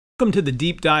Welcome to the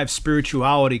Deep Dive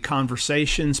Spirituality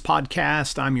Conversations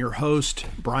podcast. I'm your host,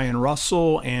 Brian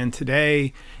Russell, and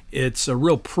today it's a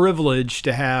real privilege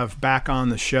to have back on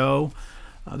the show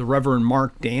the Reverend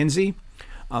Mark Danzey.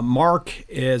 Mark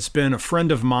has been a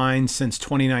friend of mine since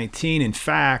 2019. In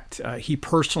fact, he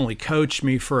personally coached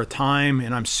me for a time,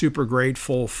 and I'm super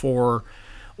grateful for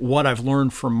what I've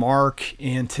learned from Mark.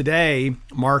 And today,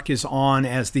 Mark is on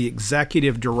as the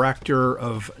executive director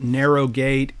of Narrow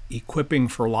Gate Equipping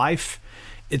for Life.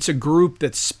 It's a group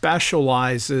that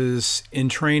specializes in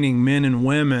training men and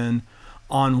women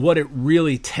on what it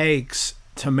really takes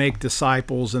to make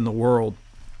disciples in the world.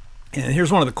 And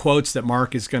here's one of the quotes that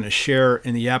Mark is going to share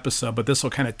in the episode, but this will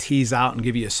kind of tease out and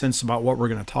give you a sense about what we're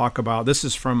going to talk about. This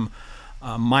is from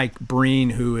Mike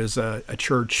Breen, who is a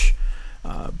church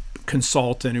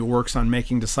consultant who works on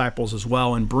making disciples as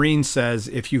well. And Breen says,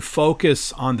 if you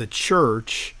focus on the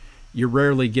church, you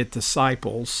rarely get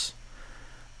disciples.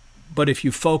 But if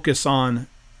you focus on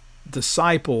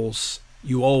disciples,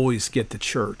 you always get the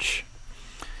church.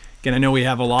 Again, I know we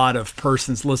have a lot of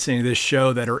persons listening to this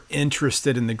show that are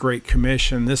interested in the Great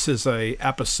Commission. This is an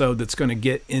episode that's going to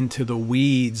get into the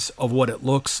weeds of what it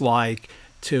looks like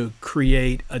to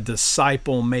create a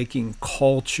disciple-making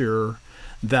culture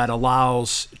that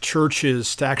allows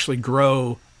churches to actually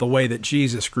grow the way that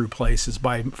Jesus grew places,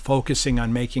 by focusing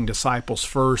on making disciples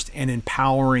first and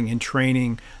empowering and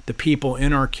training the people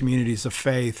in our communities of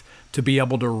faith to be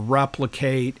able to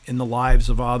replicate in the lives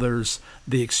of others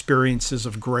the experiences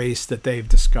of grace that they've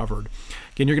discovered.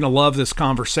 Again, you're going to love this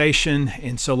conversation,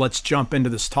 and so let's jump into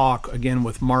this talk again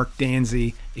with Mark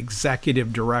Danzey,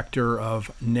 Executive Director of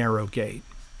Narrow Gate.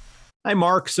 Hi,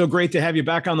 Mark. So great to have you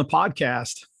back on the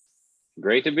podcast.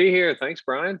 Great to be here. Thanks,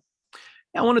 Brian.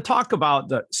 I want to talk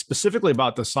about specifically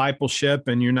about discipleship,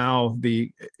 and you're now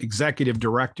the executive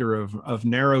director of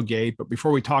Narrow Gate. But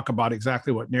before we talk about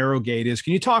exactly what Narrow Gate is,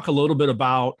 can you talk a little bit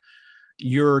about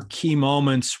your key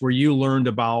moments where you learned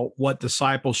about what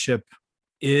discipleship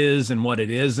is and what it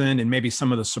isn't, and maybe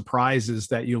some of the surprises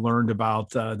that you learned about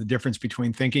the difference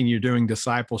between thinking you're doing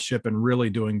discipleship and really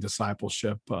doing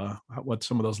discipleship, what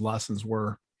some of those lessons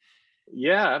were?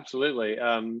 Yeah, absolutely.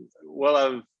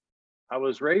 I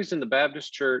was raised in the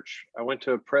Baptist church. I went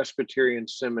to a Presbyterian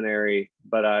seminary,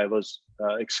 but I was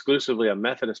exclusively a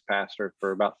Methodist pastor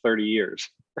for about 30 years.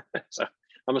 So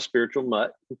I'm a spiritual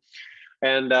mutt.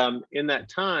 And in that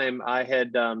time, I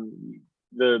had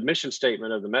the mission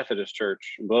statement of the Methodist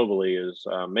Church globally is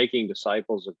making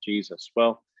disciples of Jesus.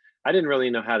 Well, I didn't really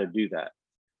know how to do that.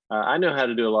 I know how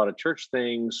to do a lot of church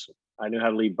things. I knew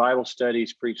how to lead Bible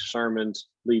studies, preach sermons,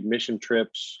 lead mission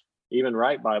trips, even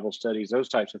write Bible studies, those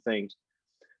types of things.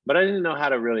 But I didn't know how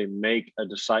to really make a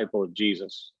disciple of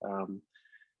Jesus.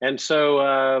 And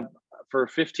so for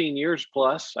 15 years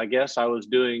plus, I guess I was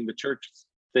doing the church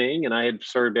thing, and I had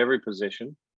served every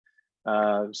position,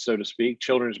 so to speak: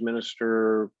 children's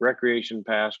minister, recreation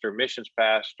pastor, missions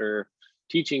pastor,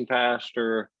 teaching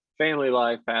pastor, family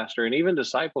life pastor, and even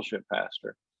discipleship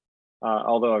pastor.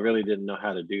 Although I really didn't know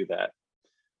how to do that.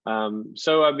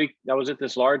 So I was at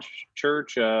this large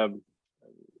church in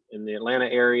the Atlanta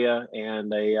area,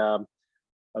 and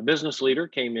a business leader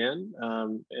came in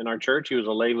our church. He was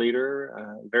a lay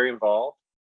leader, very involved,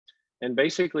 and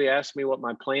basically asked me what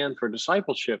my plan for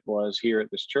discipleship was here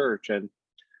at this church. And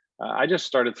I just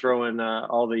started throwing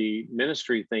all the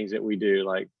ministry things that we do,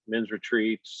 like men's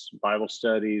retreats, Bible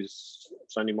studies,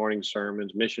 Sunday morning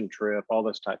sermons, mission trip, all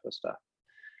this type of stuff.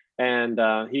 And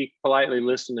he politely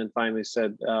listened and finally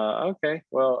said, okay,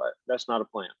 well, that's not a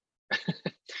plan.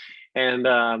 And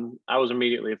I was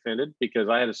immediately offended because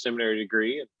I had a seminary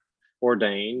degree and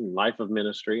ordained, life of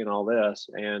ministry and all this.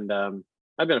 And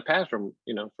I've been a pastor,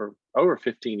 for over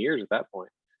 15 years at that point.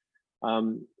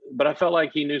 But I felt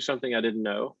like he knew something I didn't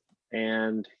know.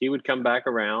 And he would come back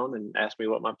around and ask me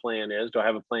what my plan is. Do I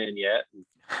have a plan yet? And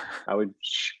I would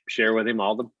share with him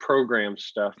all the program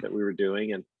stuff that we were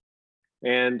doing.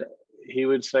 And he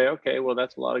would say, okay, well,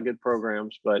 that's a lot of good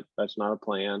programs, but that's not a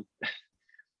plan.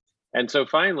 And so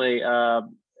finally, our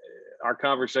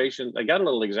conversation, it got a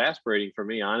little exasperating for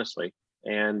me, honestly.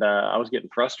 And I was getting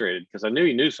frustrated because I knew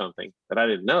he knew something that I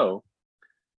didn't know.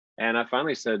 And I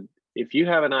finally said, if you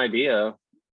have an idea,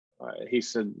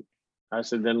 I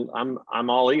said, then I'm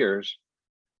all ears.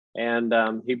 And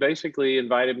he basically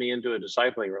invited me into a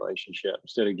discipling relationship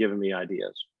instead of giving me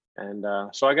ideas. And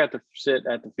so I got to sit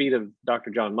at the feet of Dr.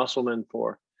 John Musselman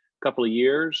for a couple of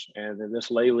years. And then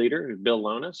this lay leader, Bill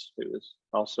Lonis, who is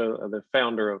also the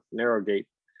founder of Narrow Gate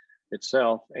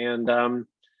itself. And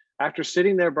after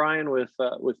sitting there, Brian, with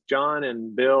John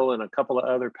and Bill and a couple of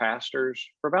other pastors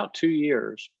for about 2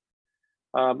 years,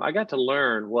 I got to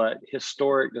learn what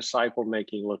historic disciple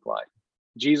making looked like,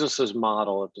 Jesus's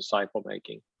model of disciple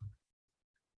making.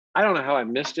 I don't know how I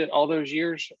missed it all those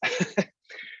years.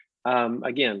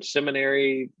 Again,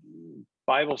 seminary,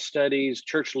 Bible studies,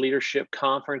 church leadership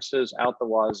conferences out the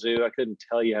wazoo. I couldn't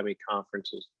tell you how many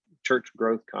conferences, church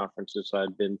growth conferences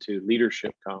I'd been to,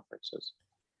 leadership conferences.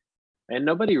 And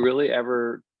nobody really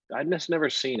ever, I'd just never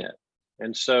seen it.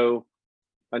 And so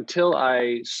until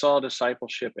I saw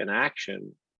discipleship in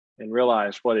action and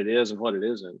realized what it is and what it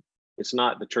isn't, it's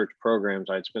not the church programs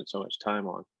I'd spent so much time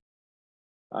on.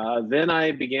 Then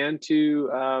I began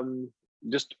to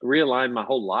just realign my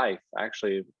whole life,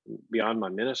 actually, beyond my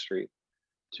ministry,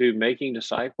 to making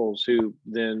disciples who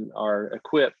then are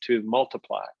equipped to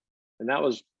multiply. And that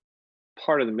was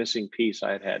part of the missing piece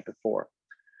I had before.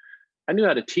 I knew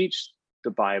how to teach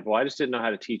the Bible. I just didn't know how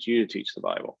to teach you to teach the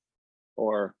Bible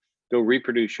or go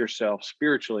reproduce yourself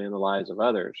spiritually in the lives of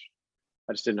others.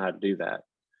 I just didn't know how to do that.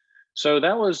 So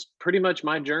that was pretty much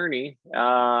my journey.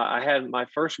 I had my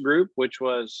first group, which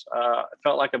was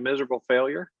felt like a miserable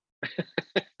failure.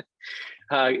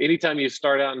 Anytime you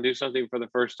start out and do something for the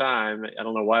first time, I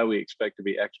don't know why we expect to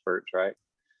be experts, right?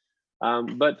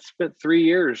 But spent 3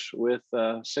 years with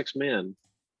 6 men,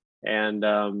 and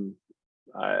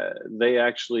they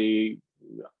actually,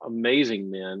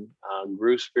 amazing men,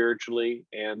 grew spiritually,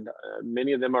 and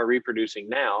many of them are reproducing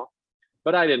now.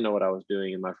 But I didn't know what I was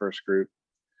doing in my first group.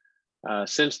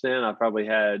 Since then, I probably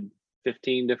had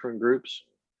 15 different groups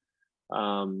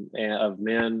of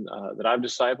men that I've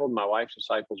discipled. My wife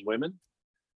disciples women.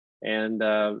 And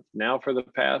now for the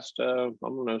past, I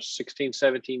don't know, 16,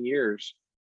 17 years,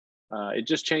 it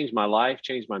just changed my life,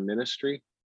 changed my ministry,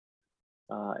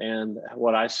 and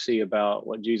what I see about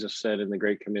what Jesus said in the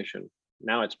Great Commission.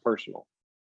 Now it's personal.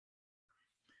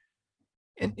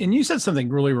 And you said something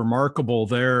really remarkable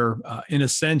there. In a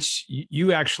sense,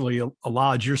 you actually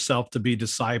allowed yourself to be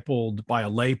discipled by a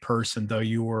lay person, though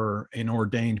you were an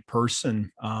ordained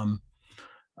person. I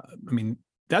mean,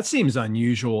 that seems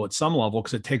unusual at some level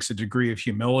because it takes a degree of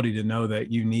humility to know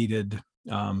that you needed,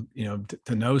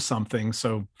 to know something.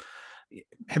 So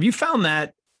have you found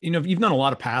that, you've done a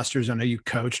lot of pastors. I know you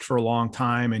coached for a long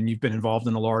time and you've been involved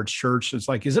in a large church. It's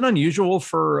like, is it unusual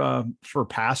for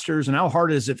pastors, and how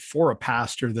hard is it for a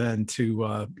pastor then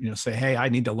to, say, hey, I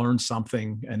need to learn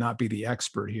something and not be the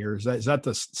expert here? Is that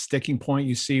the sticking point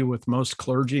you see with most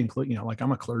clergy, including, like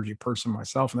I'm a clergy person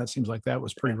myself, and that seems like that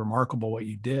was pretty remarkable what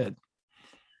you did.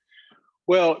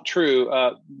 Well, true.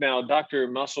 Now, Dr.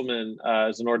 Musselman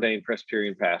is an ordained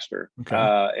Presbyterian pastor.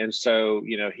 Okay. And so,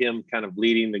 him kind of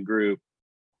leading the group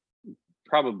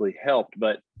probably helped.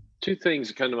 But two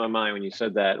things come to my mind when you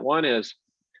said that. One is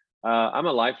I'm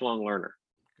a lifelong learner.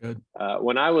 Good.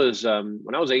 When I was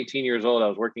 18 years old, I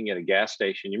was working at a gas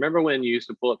station. You remember when you used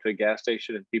to pull up to a gas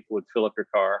station and people would fill up your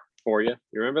car for you?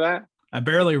 You remember that? I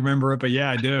barely remember it, but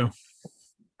yeah, I do.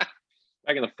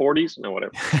 Back in the 40s? No,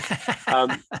 whatever.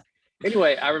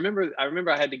 Anyway, I remember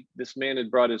this man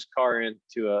had brought his car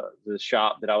into the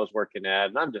shop that I was working at,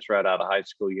 and I'm just right out of high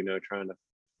school, trying to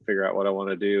figure out what I want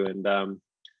to do. And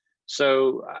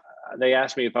so they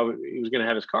asked me if he was going to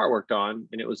have his car worked on,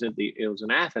 and it was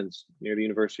in Athens near the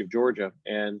University of Georgia.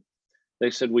 And they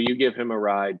said, will you give him a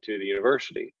ride to the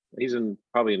university? He's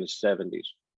probably in his 70s.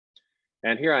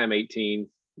 And here I am, 18,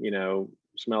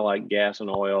 smell like gas and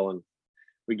oil, and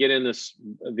we get in this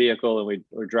vehicle and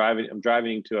I'm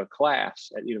driving to a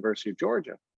class at University of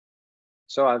Georgia.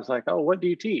 So I was like, oh, what do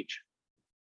you teach?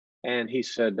 And he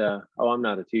said, oh, I'm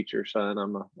not a teacher, son.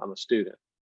 I'm a student.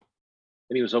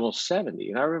 And he was almost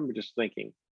 70. And I remember just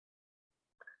thinking,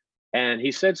 and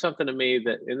he said something to me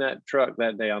that in that truck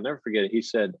that day, I'll never forget it. He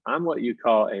said, I'm what you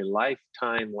call a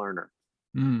lifetime learner.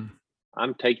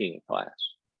 I'm taking a class.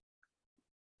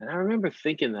 And I remember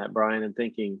thinking that, Brian, and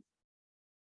thinking,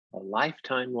 a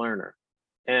lifetime learner.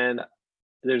 And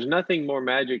there's nothing more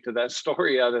magic to that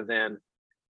story other than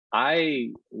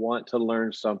I want to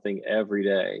learn something every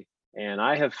day. And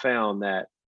I have found that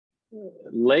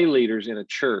lay leaders in a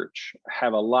church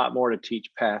have a lot more to teach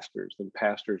pastors than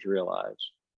pastors realize.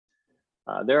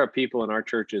 There are people in our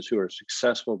churches who are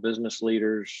successful business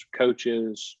leaders,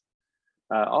 coaches,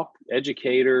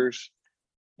 educators.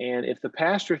 And if the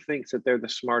pastor thinks that they're the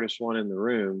smartest one in the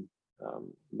room,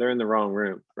 they're in the wrong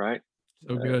room, right?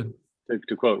 So good.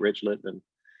 To quote Rich Littman.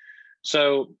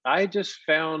 So I just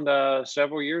found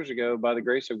several years ago, by the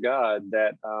grace of God,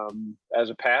 that as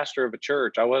a pastor of a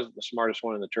church, I wasn't the smartest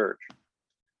one in the church,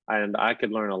 and I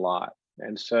could learn a lot.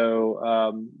 And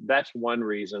so that's one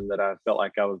reason that I felt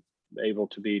like I was able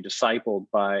to be discipled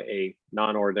by a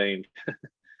non-ordained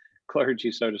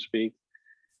clergy, so to speak.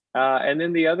 And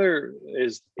then the other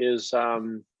is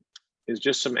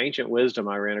just some ancient wisdom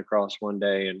I ran across one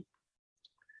day, and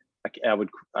I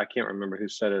can't remember who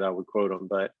said it. I would quote them,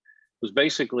 but it was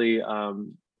basically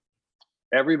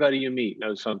everybody you meet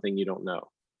knows something you don't know.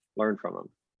 Learn from them.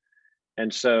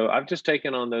 And so I've just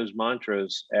taken on those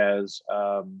mantras as,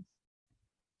 and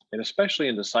especially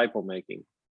in disciple making.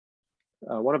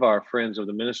 One of our friends of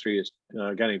the ministry is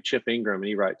a guy named Chip Ingram, and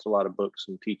he writes a lot of books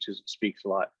and teaches and speaks a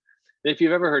lot. And if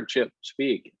you've ever heard Chip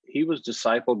speak, he was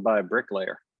discipled by a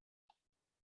bricklayer.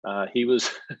 He was,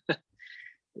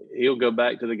 he'll go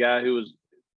back to the guy who was,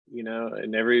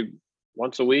 and every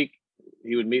once a week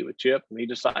he would meet with Chip and he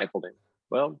discipled him.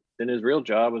 Well, then his real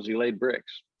job was he laid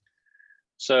bricks.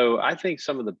 So I think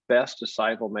some of the best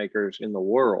disciple makers in the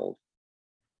world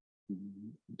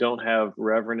don't have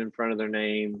reverend in front of their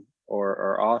name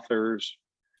or authors.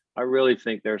 I really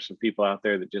think there's some people out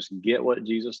there that just get what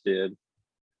Jesus did,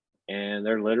 and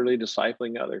they're literally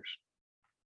discipling others.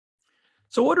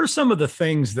 So what are some of the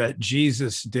things that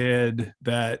Jesus did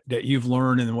that you've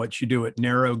learned and what you do at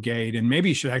Narrow Gate? And maybe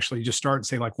you should actually just start and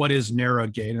say, like, what is Narrow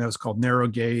Gate? And that was called Narrow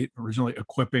Gate, originally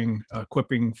equipping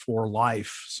for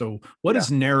life. So what is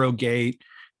Narrow Gate,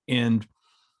 and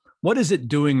what is it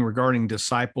doing regarding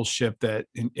discipleship that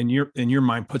in your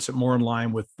mind puts it more in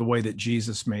line with the way that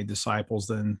Jesus made disciples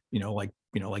than, like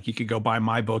you could go buy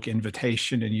my book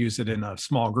Invitation and use it in a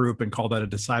small group and call that a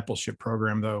discipleship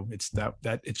program, though it's that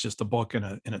it's just a book and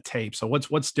a tape. So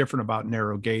what's different about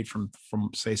Narrow Gate from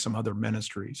say some other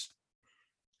ministries?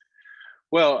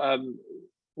 Well,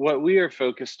 what we are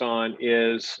focused on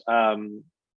is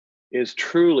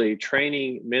truly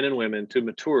training men and women to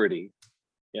maturity,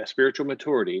 spiritual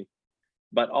maturity,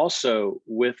 but also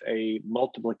with a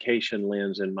multiplication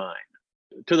lens in mind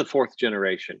to the fourth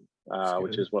generation,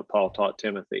 which is what Paul taught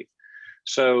Timothy.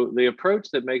 So the approach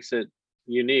that makes it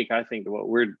unique, I think, to what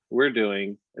we're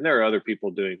doing, and there are other people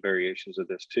doing variations of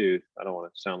this too. I don't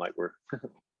want to sound like we're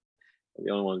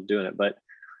the only ones doing it, but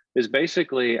is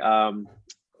basically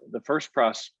the first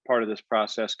part of this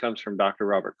process comes from Dr.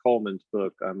 Robert Coleman's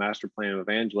book, Master Plan of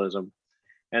Evangelism,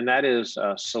 and that is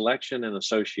selection and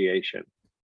association.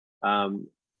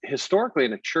 Historically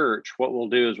in a church, what we'll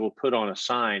do is we'll put on a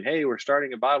sign, hey, we're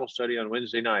starting a Bible study on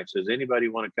Wednesday nights. Does anybody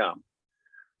want to come?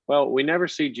 Well, we never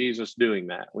see Jesus doing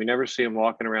that. We never see him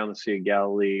walking around the Sea of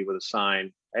Galilee with a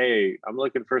sign, hey, I'm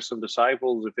looking for some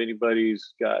disciples. If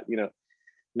anybody's got,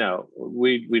 no,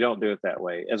 we don't do it that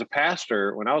way. As a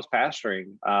pastor, when I was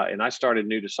pastoring and I started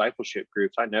new discipleship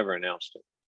groups, I never announced it.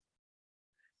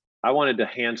 I wanted to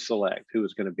hand select who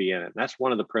was going to be in it. And that's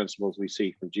one of the principles we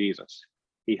see from Jesus.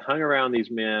 He hung around these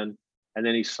men, and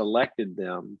then he selected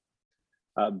them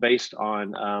based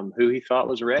on who he thought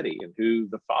was ready and who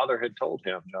the Father had told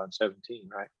him, John 17,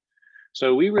 right?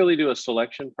 So we really do a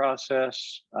selection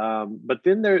process. But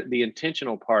then the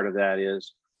intentional part of that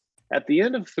is at the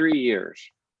end of 3 years,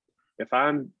 if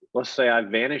let's say I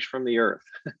vanish from the earth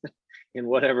in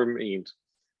whatever means,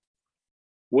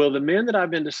 will the men that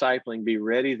I've been discipling be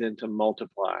ready then to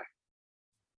multiply?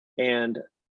 And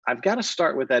I've got to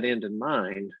start with that end in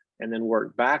mind and then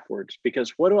work backwards,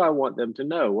 because what do I want them to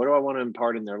know? What do I want to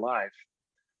impart in their life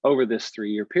over this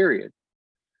 3-year period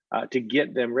to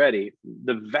get them ready?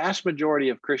 The vast majority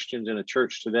of Christians in a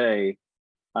church today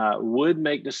would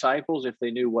make disciples if they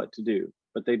knew what to do,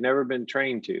 but they've never been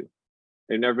trained to.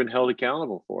 They've never been held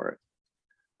accountable for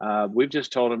it. We've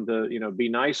just told them to, be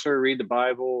nicer, read the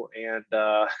Bible, and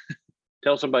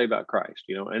tell somebody about Christ,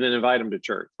 and then invite them to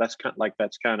church. That's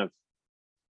kind of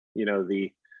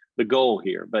the goal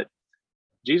here. But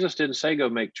Jesus didn't say go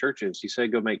make churches. He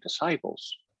said go make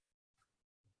disciples.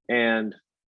 And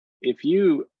if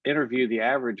you interview the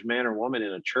average man or woman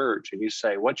in a church and you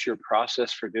say, what's your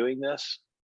process for doing this?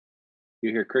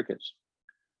 You hear crickets.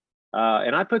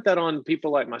 And I put that on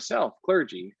people like myself,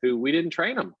 clergy, who we didn't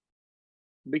train them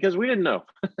because we didn't know.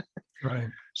 Right.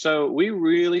 So we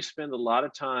really spend a lot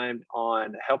of time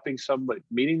on helping somebody,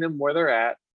 meeting them where they're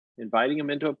at, inviting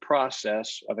them into a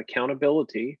process of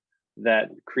accountability that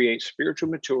creates spiritual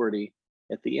maturity.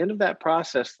 At the end of that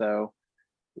process, though,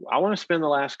 I want to spend the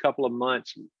last couple of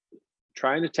months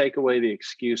trying to take away the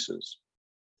excuses.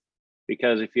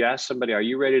 Because if you ask somebody, are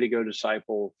you ready to go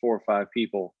disciple 4 or 5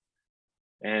 people?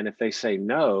 And if they say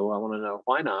no, I want to know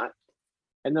why not.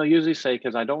 And they'll usually say,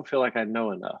 because I don't feel like I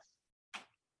know enough.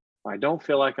 I don't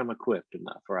feel like I'm equipped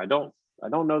enough, or I don't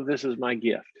know this is my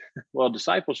gift. Well,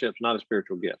 discipleship is not a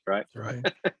spiritual gift, right? Right.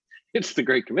 It's the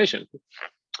Great Commission.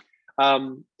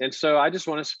 And so I just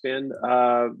want to spend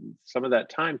some of that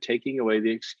time taking away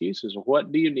the excuses.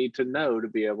 What do you need to know to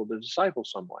be able to disciple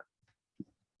someone?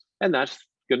 And that's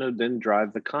going to then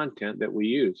drive the content that we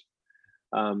use.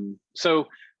 So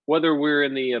whether we're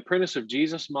in the Apprentice of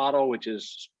Jesus model, which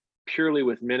is purely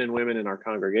with men and women in our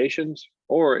congregations,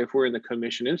 or if we're in the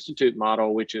Commission Institute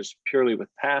model, which is purely with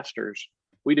pastors,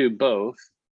 we do both.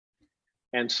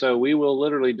 And so we will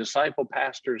literally disciple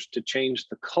pastors to change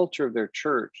the culture of their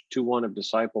church to one of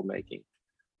disciple making.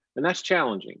 And that's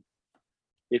challenging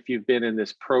if you've been in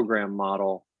this program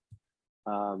model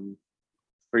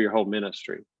for your whole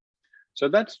ministry.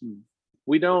 So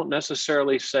we don't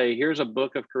necessarily say, here's a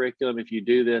book of curriculum. If you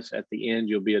do this, at the end,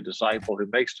 you'll be a disciple who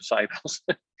makes disciples.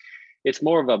 It's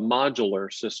more of a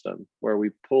modular system where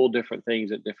we pull different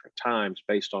things at different times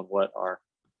based on what our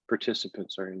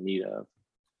participants are in need of.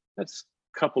 That's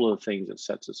a couple of things that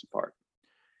sets us apart.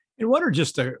 And what are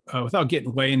just without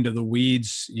getting way into the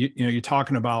weeds, you're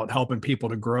talking about helping people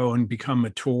to grow and become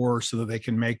mature so that they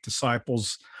can make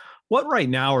disciples. What right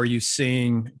now are you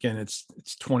seeing? Again, it's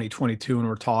 2022 and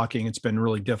we're talking, it's been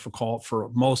really difficult for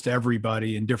most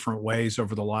everybody in different ways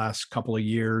over the last couple of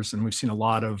years. And we've seen a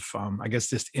lot of, I guess,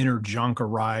 this inner junk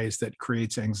arise that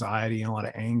creates anxiety and a lot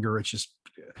of anger. It's just,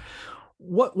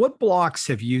 what blocks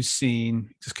have you seen?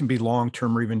 This can be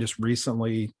long-term or even just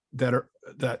recently that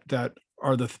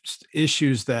are the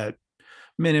issues that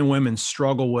men and women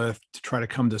struggle with to try to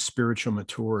come to spiritual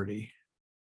maturity?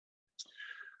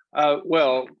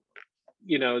 Well,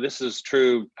 this is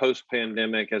true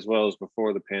post-pandemic as well as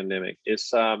before the pandemic.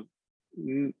 It's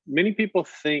many people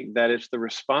think that it's the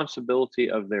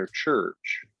responsibility of their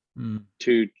church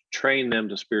to train them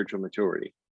to spiritual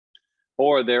maturity,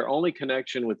 or their only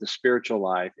connection with the spiritual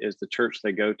life is the church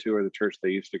they go to or the church they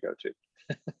used to go to.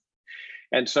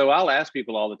 And so I'll ask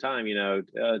people all the time,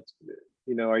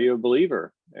 are you a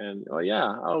believer? And, oh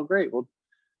yeah, oh great. Well,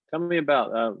 tell me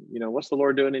about, what's the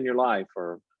Lord doing in your life?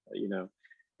 Or,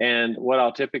 and what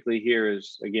I'll typically hear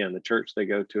is, again, the church they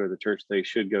go to or the church they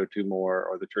should go to more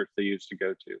or the church they used to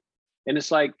go to. And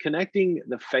it's like connecting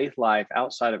the faith life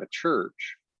outside of a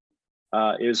church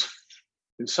is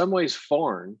in some ways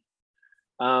foreign.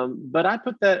 But I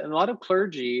put that in a lot of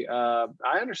clergy. I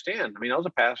understand. I mean, I was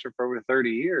a pastor for over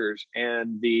 30 years,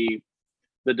 and the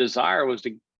desire was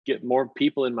to get more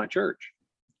people in my church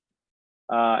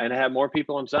and have more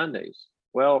people on Sundays.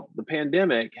 Well, the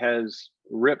pandemic has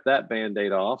ripped that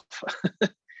Band-Aid off,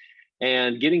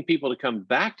 and getting people to come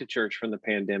back to church from the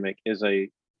pandemic is an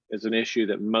issue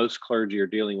that most clergy are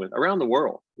dealing with around the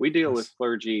world. We deal with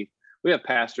clergy. We have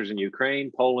pastors in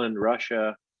Ukraine, Poland,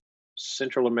 Russia,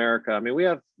 Central America. I mean,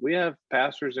 we have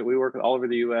pastors that we work with all over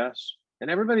the U.S.,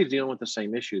 and everybody's dealing with the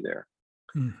same issue there.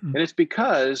 Mm-hmm. And it's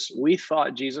because we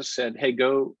thought Jesus said, hey,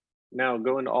 go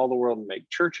into all the world and make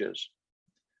churches.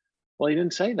 Well, he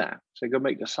didn't say that. He said, go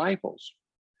make disciples.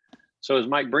 So as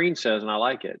Mike Breen says, and I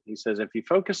like it, he says, if you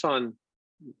focus on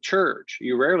church,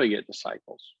 you rarely get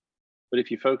disciples. But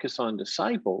if you focus on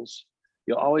disciples,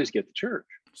 you'll always get the church.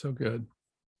 So good.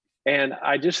 And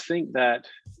I just think that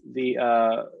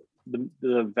the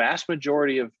vast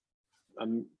majority of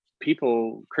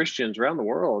people, Christians around the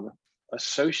world,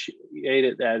 associate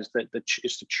it as that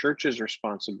it's the church's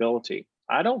responsibility.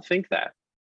 I don't think that.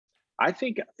 I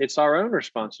think it's our own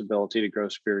responsibility to grow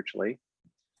spiritually.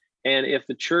 And if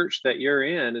the church that you're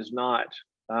in is not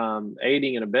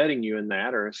aiding and abetting you in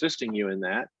that or assisting you in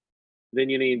that, then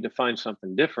you need to find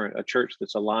something different, a church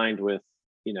that's aligned with,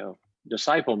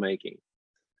 disciple making.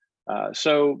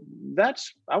 So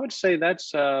I would say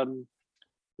that's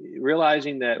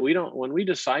realizing that when we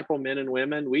disciple men and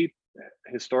women, we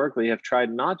historically have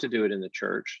tried not to do it in the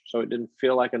church, so it didn't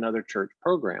feel like another church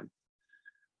program.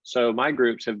 So my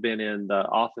groups have been in the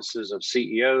offices of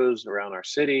CEOs around our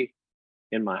city,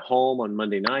 in my home on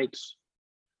Monday nights,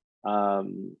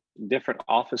 different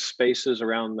office spaces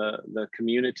around the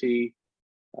community.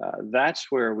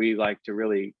 That's where we like to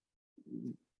really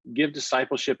give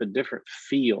discipleship a different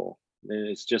feel than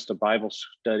it's just a Bible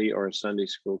study or a Sunday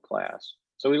school class.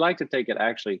 So we like to take it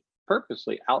actually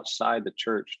purposely outside the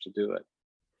church to do it.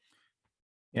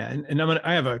 Yeah, and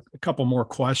I have a couple more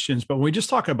questions, but when we just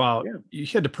talk about, you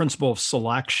had the principle of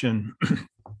selection,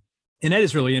 and that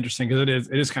is really interesting because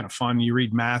it is kind of fun. You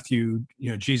read Matthew,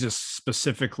 Jesus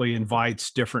specifically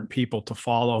invites different people to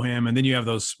follow him, and then you have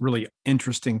those really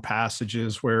interesting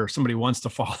passages where somebody wants to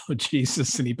follow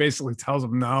Jesus, and he basically tells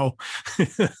them no.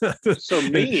 So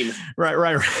mean,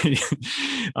 right.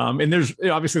 And there's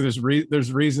obviously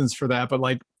there's reasons for that,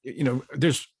 but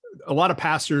there's a lot of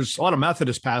pastors, a lot of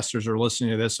Methodist pastors are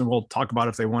listening to this, and we'll talk about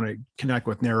if they want to connect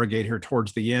with Narrowgate here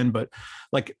towards the end. But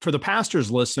for the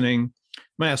pastors listening,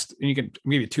 I'm ask, and you can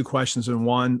give you two questions in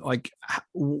one.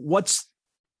 What's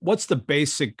the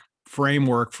basic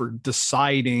framework for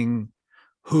deciding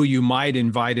who you might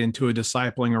invite into a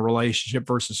discipling or relationship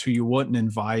versus who you wouldn't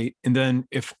invite. And then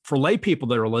if for lay people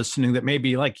that are listening that may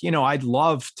be like, I'd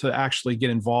love to actually get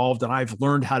involved and I've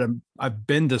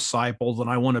been discipled and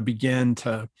I want to begin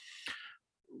to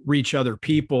reach other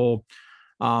people.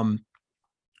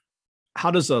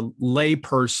 How does a lay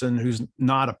person who's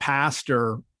not a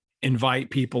pastor invite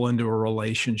people into a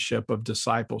relationship of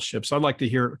discipleship? So I'd like to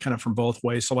hear kind of from both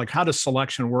ways. So like, how does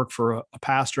selection work for a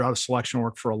pastor? How does selection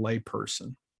work for a lay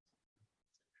person?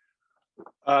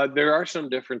 There are some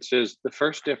differences. The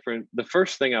first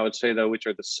thing I would say, though, which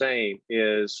are the same,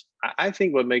 is I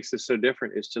think what makes this so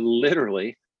different is to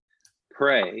literally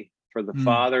pray for the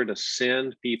Father to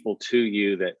send people to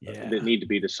you that need to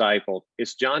be discipled.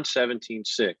 It's John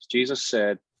 17:6. Jesus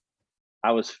said,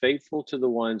 I was faithful to the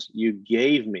ones you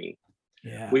gave me.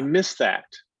 Yeah. We miss that.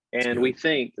 And we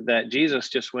think that Jesus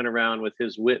just went around with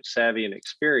his wit, savvy, and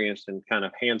experience and kind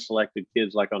of hand selected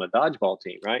kids like on a dodgeball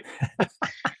team, right?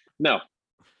 No,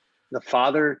 the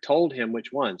Father told him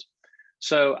which ones.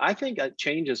 So I think it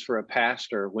changes for a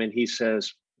pastor when he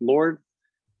says, Lord,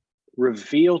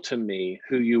 reveal to me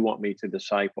who you want me to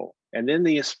disciple. And then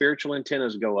the spiritual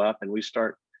antennas go up and we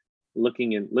start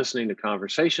looking and listening to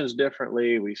conversations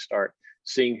differently. We start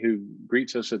seeing who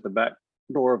greets us at the back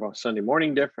door of a Sunday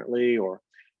morning differently, or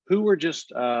who we're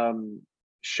just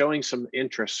showing some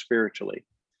interest spiritually.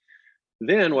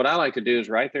 Then what I like to do is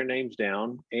write their names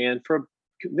down and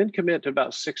then commit to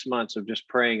about 6 months of just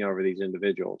praying over these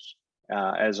individuals.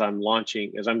 As I'm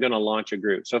going to launch a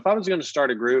group. So if I was going to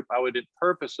start a group, I would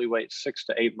purposely wait 6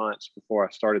 to 8 months before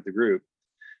I started the group,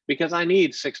 because I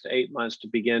need 6 to 8 months to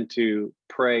begin to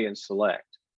pray and select.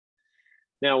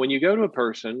 Now, when you go to a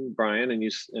person, Brian, and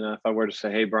if I were to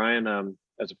say, hey, Brian,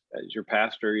 as your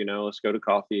pastor, let's go to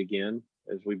coffee again,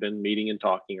 as we've been meeting and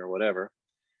talking or whatever.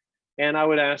 And I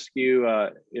would ask you,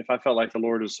 if I felt like the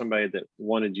Lord was somebody that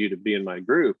wanted you to be in my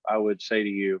group, I would say to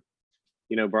you,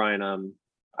 Brian,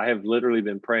 I have literally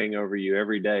been praying over you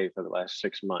every day for the last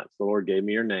 6 months. The Lord gave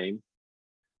me your name.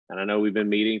 And I know we've been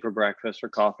meeting for breakfast or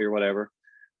coffee or whatever,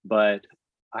 but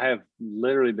I have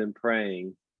literally been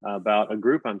praying about a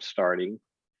group I'm starting.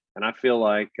 And I feel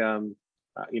like,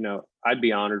 I'd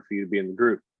be honored for you to be in the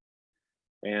group.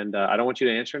 And I don't want you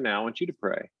to answer now. I want you to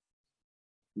pray.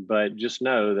 But just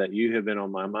know that you have been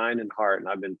on my mind and heart, and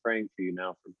I've been praying for you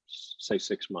now for, say,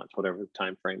 6 months, whatever the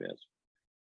time frame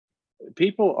is.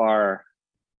 People are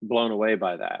blown away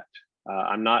by that.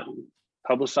 I'm not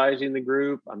publicizing the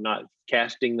group. I'm not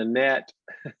casting the net.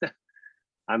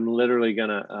 I'm literally going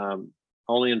to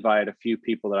only invite a few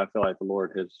people that I feel like the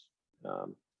Lord has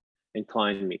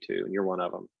inclined me to, and you're one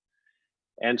of them.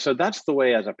 And so that's the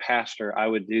way as a pastor I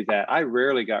would do that. I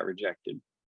rarely got rejected.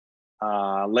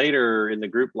 Later in the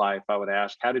group life, I would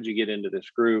ask, how did you get into this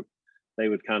group? They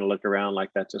would kind of look around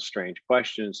like that's a strange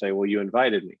question and say, well, you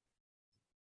invited me.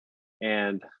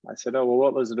 And I said, oh, well,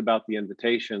 what was it about the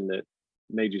invitation that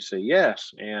made you say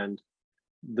yes? And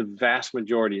the vast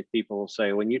majority of people will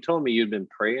say, when you told me you'd been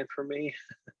praying for me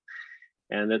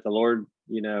and that the Lord,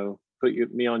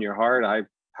 put me on your heart,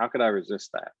 how could I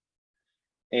resist that?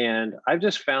 And I've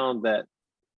just found that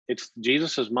it's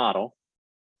Jesus's model.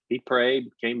 He prayed,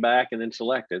 came back, and then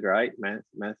selected, right?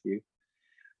 Matthew,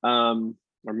 or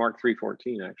Mark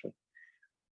 3:14, actually.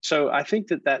 So I think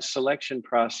that selection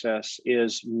process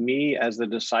is me as the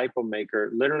disciple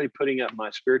maker, literally putting up my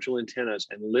spiritual antennas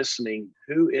and listening.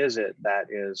 Who is it that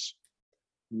is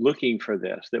looking for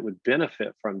this, that would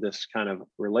benefit from this kind of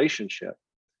relationship?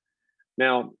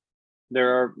 Now,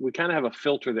 we kind of have a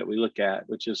filter that we look at,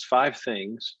 which is 5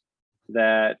 things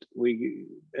that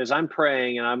as I'm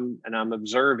praying and I'm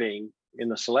observing in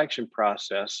the selection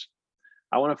process,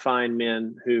 I want to find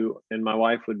men who, and my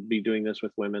wife would be doing this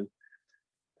with women,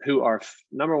 who are,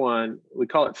 number one, we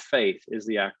call it FAITH, is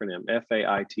the acronym,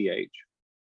 FAITH.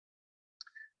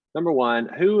 Number one,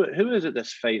 who is it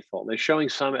that's faithful? They're showing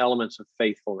some elements of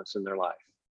faithfulness in their life.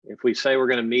 If we say we're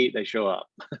going to meet, they show up.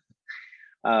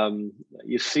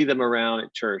 You see them around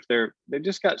at church. They've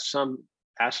just got some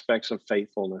aspects of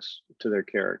faithfulness to their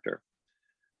character.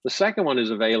 The second one is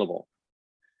available.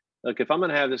 Look, if I'm going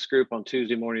to have this group on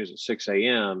Tuesday mornings at 6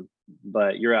 a.m.,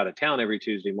 but you're out of town every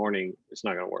Tuesday morning, it's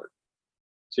not going to work.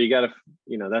 So you got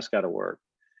to, that's got to work.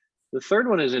 The third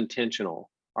one is intentional.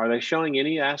 Are they showing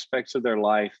any aspects of their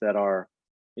life that are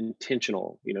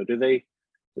intentional? Do they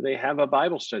have a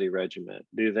Bible study regimen?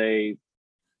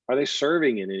 Are they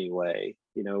serving in any way?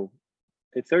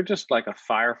 If they're just like a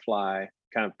firefly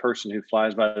kind of person who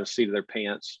flies by the seat of their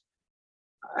pants,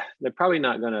 they're probably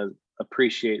not going to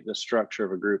appreciate the structure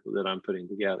of a group that I'm putting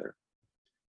together.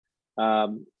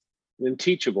 Then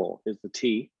teachable is the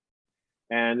T.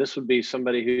 And this would be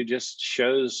somebody who just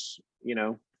shows,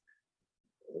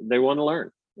 they want to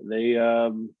learn. They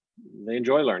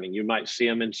enjoy learning. You might see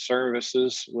them in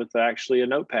services with actually a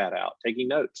notepad out, taking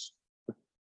notes.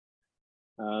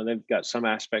 They've got some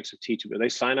aspects of teaching, but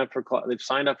they've signed up for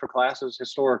classes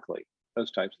historically,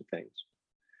 those types of things.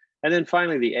 And then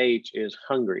finally, the H is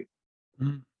hungry.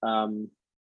 Mm-hmm.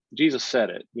 Jesus said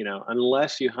it,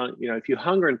 unless if you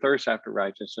hunger and thirst after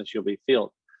righteousness, you'll be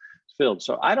filled.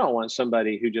 So I don't want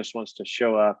somebody who just wants to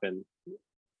show up and,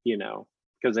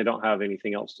 because they don't have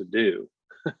anything else to do.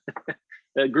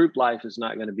 The group life is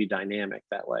not going to be dynamic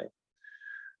that way.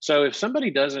 So if somebody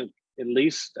doesn't at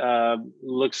least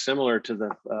look similar to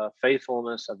the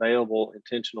faithfulness, available,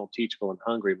 intentional, teachable, and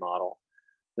hungry model,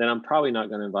 then I'm probably not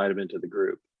going to invite them into the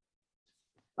group.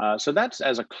 So that's,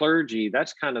 as a clergy,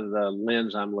 that's kind of the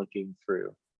lens I'm looking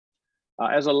through.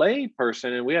 As a lay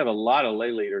person, and we have a lot of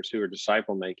lay leaders who are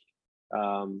disciple making,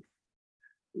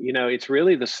 it's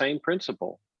really the same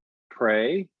principle.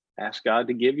 Pray, ask God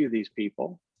to give you these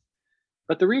people.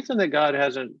 But the reason that God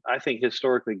hasn't, I think,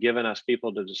 historically given us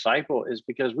people to disciple is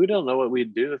because we don't know what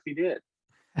we'd do if he did.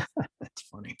 That's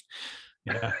funny.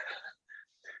 Yeah.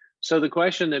 So the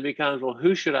question that becomes, well,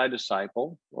 who should I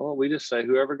disciple? Well, we just say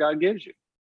whoever God gives you.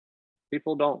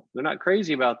 People they're not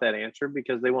crazy about that answer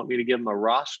because they want me to give them a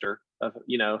roster of,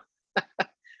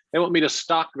 they want me to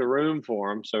stock the room for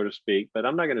them, so to speak, but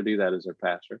I'm not going to do that as their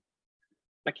pastor.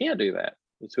 I can't do that.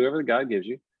 It's whoever God gives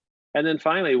you. And then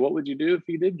finally, what would you do if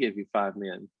he did give you 5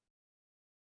 men?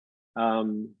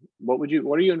 What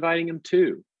are you inviting them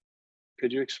to?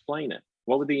 Could you explain it?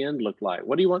 What would the end look like?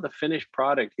 What do you want the finished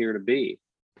product here to be?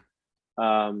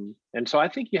 And so I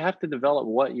think you have to develop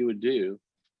what you would do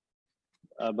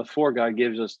before God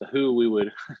gives us the who we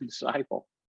would disciple.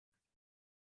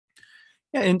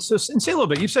 Yeah, and say a little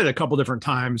bit. You've said a couple different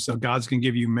times, God's going to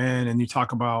give you men, and you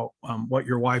talk about what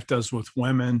your wife does with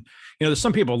women. There's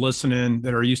some people listening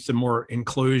that are used to more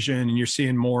inclusion, and you're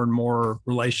seeing more and more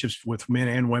relationships with men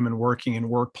and women working in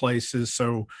workplaces.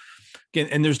 So, again,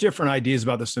 and there's different ideas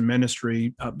about this in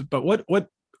ministry. But what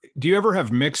do you ever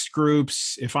have mixed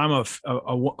groups? If I'm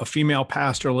a female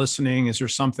pastor listening, is there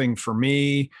something for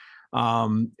me? Are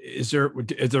there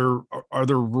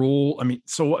rule?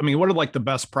 What are like the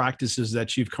best practices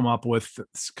that you've come up with?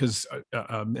 Because,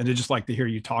 and I'd just like to hear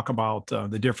you talk about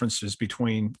the differences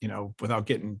between, without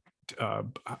getting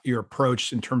your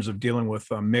approach in terms of dealing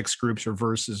with mixed groups or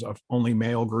versus of only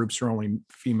male groups or only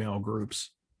female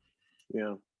groups.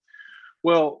 Yeah.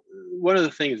 Well, one of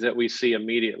the things that we see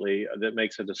immediately that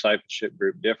makes a discipleship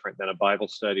group different than a Bible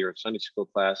study or a Sunday school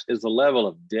class is the level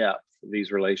of depth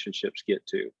these relationships get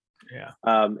to. Yeah.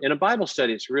 In a Bible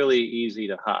study, it's really easy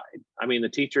to hide. The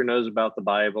teacher knows about the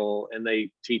Bible and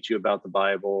they teach you about the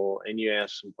Bible and you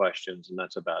ask some questions and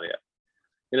that's about it.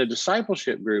 In a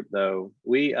discipleship group, though,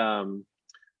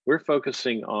 we're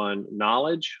focusing on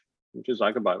knowledge, which is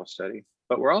like a Bible study,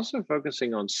 but we're also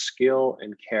focusing on skill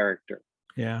and character.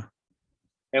 Yeah.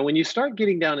 And when you start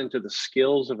getting down into the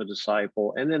skills of a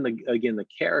disciple and then the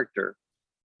character,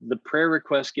 the prayer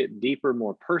requests get deeper,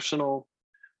 more personal.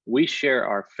 We share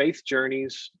our faith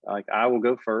journeys. Like I will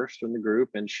go first in the group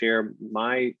and share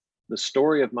the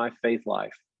story of my faith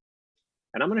life.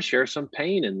 And I'm going to share some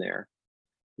pain in there,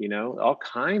 all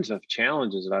kinds of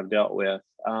challenges that I've dealt with.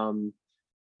 And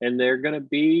they're going to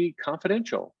be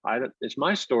confidential. It's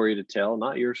my story to tell,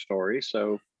 not your story.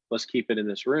 So let's keep it in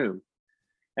this room.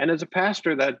 And as a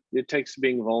pastor, that it takes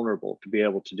being vulnerable to be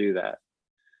able to do that.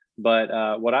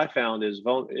 But what I found is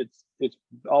it's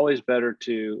always better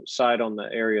to side on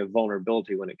the area of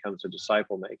vulnerability when it comes to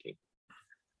disciple making.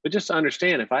 But just to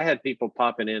understand, if I had people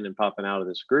popping in and popping out of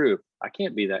this group, I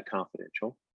can't be that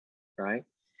confidential, right?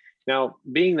 Now,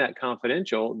 being that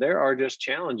confidential, there are just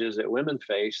challenges that women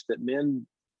face that men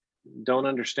don't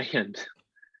understand.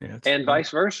 Yeah, and vice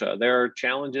versa. There are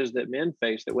challenges that men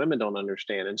face that women don't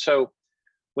understand. And so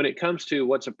when it comes to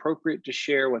what's appropriate to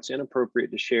share, what's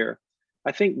inappropriate to share,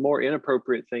 I think more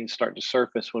inappropriate things start to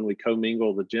surface when we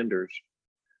commingle the genders.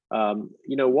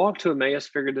 Walk to Emmaus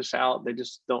figured this out. They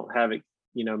just don't have it,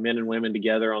 men and women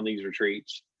together on these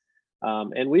retreats.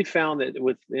 And we found that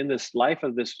within this life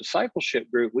of this discipleship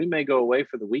group, we may go away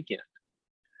for the weekend.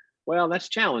 Well, that's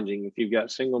challenging if you've got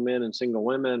single men and single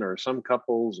women or some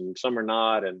couples and some are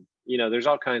not. And, there's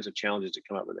all kinds of challenges that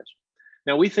come up with this.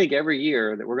 Now, we think every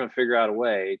year that we're going to figure out a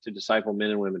way to disciple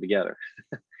men and women together.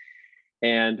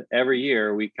 And every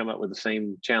year we come up with the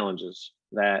same challenges,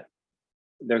 that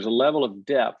there's a level of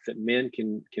depth that men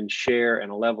can share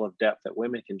and a level of depth that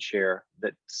women can share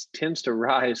that tends to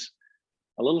rise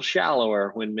a little shallower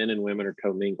when men and women are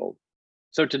commingled.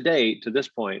 So to date, to this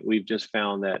point, we've just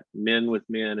found that men with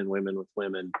men and women with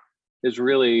women is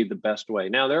really the best way.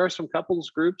 Now, there are some couples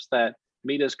groups that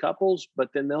meet as couples, but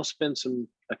then they'll spend some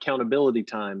accountability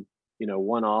time,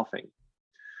 one-offing.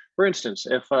 For instance,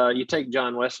 if you take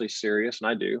John Wesley serious, and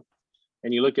I do,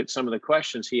 and you look at some of the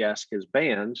questions he asked his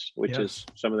bands, which is Yes.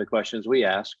 some of the questions we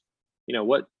ask,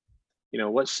 what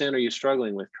sin are you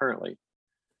struggling with currently?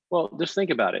 Well, just think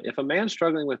about it. If a man's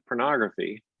struggling with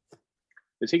pornography,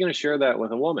 is he going to share that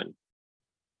with a woman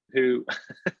who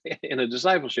in a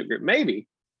discipleship group? Maybe,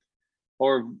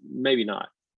 or maybe not.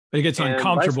 It gets And vice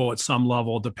uncomfortable at some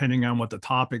level, depending on what the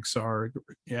topics are.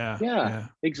 Yeah. Yeah, Yeah.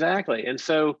 exactly. And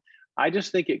so I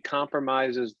just think it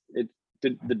compromises the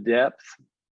depth.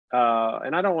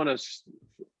 And I don't want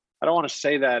to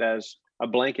say that as a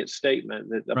blanket statement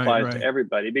that Right. applies to Right.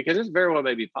 everybody, because it's very well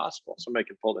may be possible somebody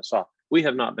can pull this off. We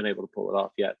have not been able to pull it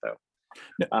off yet, though.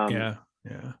 Yeah.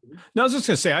 Yeah. No, I was just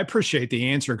going to say, I appreciate the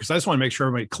answer, because I just want to make sure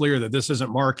everybody clear that this isn't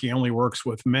Mark. He only works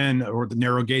with men, or the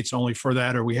narrow gates only for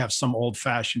that, or we have some old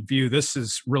fashioned view. This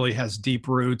is really has deep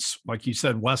roots. Like you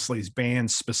said, Wesley's band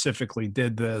specifically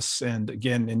did this. And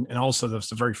again, and also the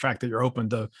very fact that you're open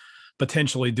to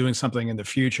potentially doing something in the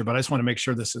future. But I just want to make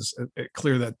sure this is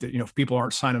clear that, if people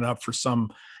aren't signing up for some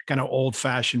kind of old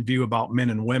fashioned view about men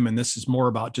and women, this is more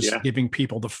about just giving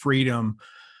people the freedom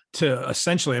to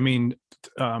essentially,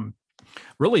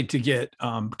 really to get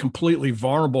completely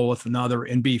vulnerable with another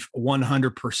and be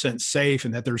 100% safe,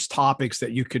 and that there's topics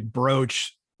that you could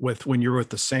broach with when you're with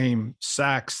the same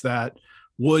sex that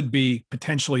would be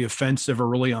potentially offensive or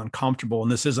really uncomfortable.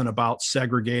 And this isn't about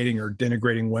segregating or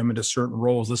denigrating women to certain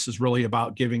roles. This is really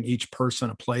about giving each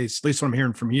person a place, at least what I'm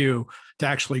hearing from you, to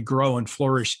actually grow and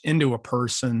flourish into a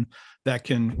person that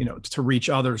can, to reach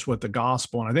others with the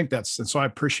gospel. And I think and so I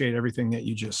appreciate everything that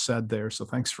you just said there. So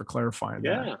thanks for clarifying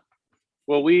that. Yeah.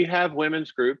 Well, we have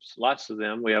women's groups, lots of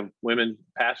them. We have women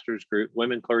pastors group,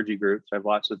 women clergy groups. I have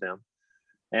lots of them.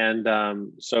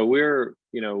 And so we're,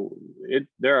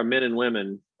 there are men and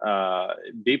women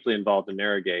deeply involved in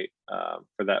Narrowgate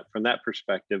from that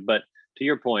perspective. But to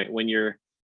your point, when your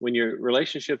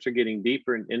relationships are getting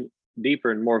deeper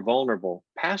and more vulnerable,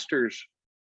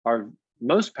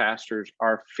 most pastors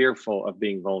are fearful of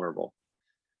being vulnerable.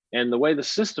 And the way the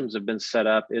systems have been set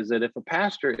up is that if a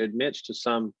pastor admits to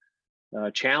some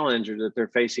challenge that they're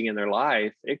facing in their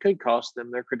life, it could cost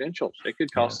them their credentials. It could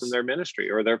cost them their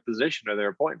ministry or their position or their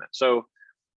appointment. So,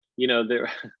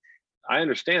 I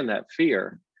understand that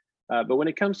fear. But when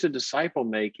it comes to disciple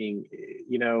making,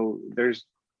 there's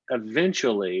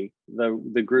eventually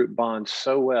the group bonds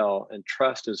so well and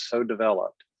trust is so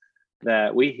developed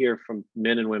that we hear from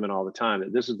men and women all the time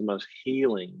that this is the most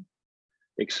healing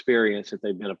experience that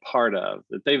they've been a part of,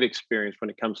 that they've experienced when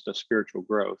it comes to spiritual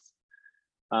growth.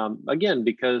 Again,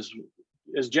 because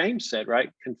as James said,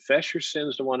 right, confess your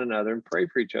sins to one another and pray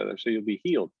for each other so you'll be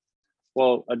healed.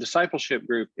 Well, a discipleship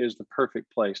group is the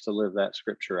perfect place to live that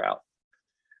scripture out.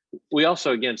 We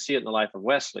also, again, see it in the life of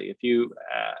Wesley. If you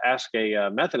ask a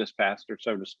Methodist pastor,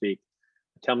 so to speak,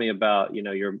 tell me about,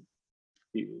 your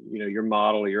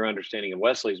model, your understanding of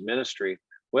Wesley's ministry.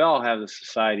 We all have the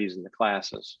societies and the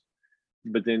classes.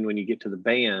 But then when you get to the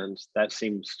bands, that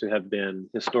seems to have been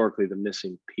historically the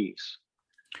missing piece.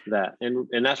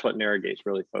 And that's what Narrowgate's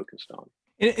really focused on.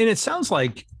 And it sounds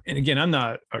like, and again, I'm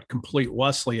not a complete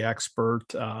Wesley expert,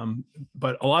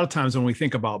 but a lot of times when we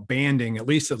think about banding, at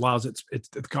least it allows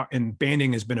and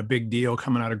banding has been a big deal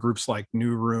coming out of groups like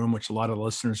New Room, which a lot of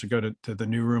listeners go to the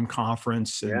New Room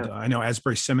conference. And I know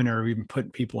Asbury Seminary, we've been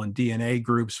putting people in DNA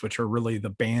groups, which are really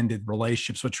the banded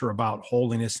relationships, which are about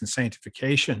holiness and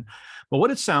sanctification. But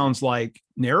what it sounds like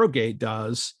Narrowgate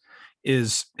does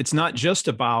is it's not just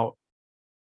about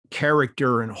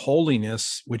character and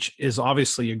holiness, which is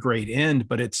obviously a great end,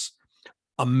 but it's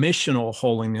a missional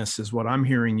holiness is what I'm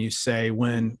hearing you say,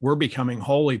 when we're becoming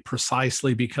holy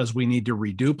precisely because we need to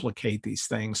reduplicate these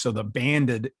things. So the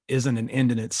banded isn't an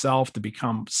end in itself to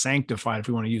become sanctified. If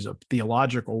we want to use a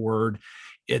theological word,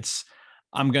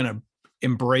 I'm going to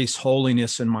embrace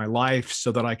holiness in my life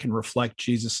so that I can reflect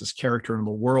Jesus's character in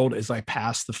the world as I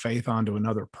pass the faith on to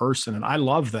another person. And I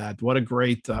love that. What a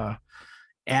great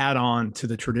add on to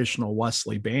the traditional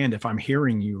Wesley band, if I'm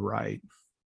hearing you right.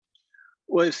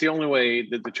 Well, it's the only way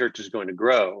that the church is going to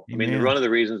grow. Amen. I mean, one of the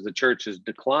reasons the church has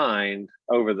declined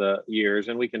over the years,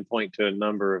 and we can point to a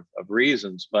number of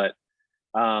reasons, but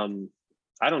I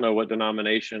don't know what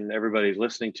denomination everybody's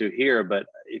listening to here, but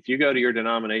if you go to your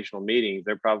denominational meetings,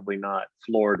 they're probably not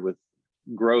floored with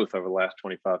growth over the last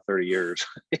 25, 30 years.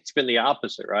 It's been the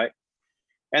opposite, right?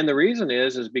 And the reason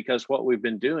is because what we've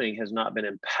been doing has not been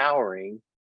empowering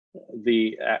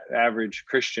the average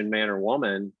Christian man or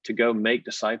woman to go make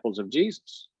disciples of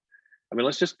Jesus. I mean,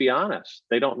 let's just be honest.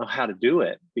 They don't know how to do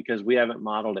it because we haven't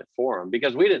modeled it for them,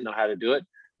 because we didn't know how to do it,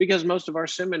 because most of our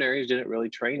seminaries didn't really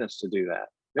train us to do that.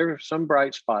 There are some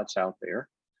bright spots out there,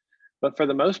 but for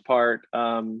the most part,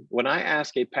 when I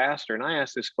ask a pastor, and I've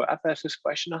asked this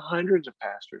question to hundreds of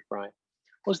pastors, Brian,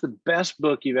 what's the best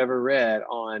book you've ever read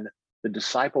on the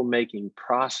disciple making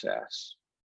process?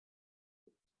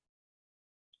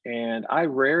 And I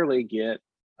rarely get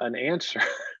an answer,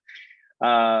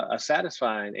 a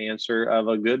satisfying answer of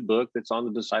a good book that's on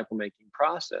the disciple making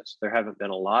process. There haven't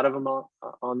been a lot of them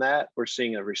on that. We're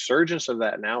seeing a resurgence of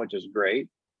that now, which is great.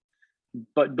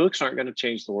 But books aren't going to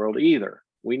change the world either.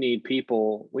 We need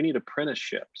people, we need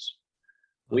apprenticeships.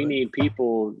 We need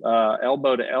people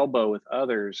elbow to elbow with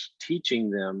others,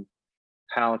 teaching them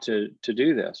how to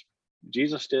do this.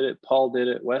 Jesus did it, Paul did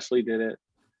it, Wesley did it.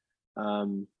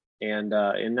 And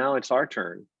now it's our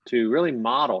turn to really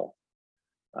model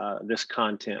this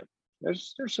content.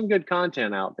 There's some good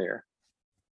content out there,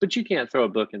 but you can't throw a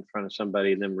book in front of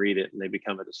somebody and then read it and they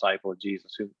become a disciple of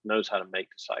Jesus who knows how to make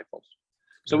disciples.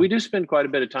 So we do spend quite a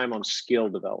bit of time on skill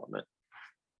development.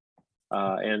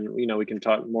 And, we can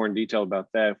talk more in detail about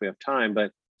that if we have time,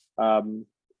 but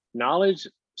knowledge,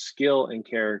 skill, and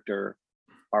character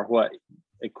are what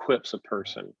equips a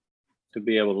person to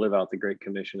be able to live out the Great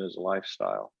Commission as a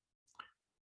lifestyle.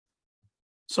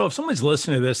 So if somebody's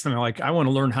listening to this and they're like, I want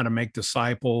to learn how to make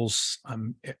disciples,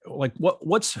 like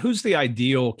who's the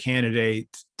ideal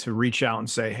candidate to reach out and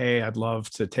say, hey, I'd love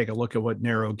to take a look at what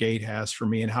Narrow Gate has for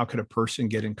me, and how could a person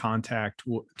get in contact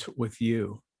with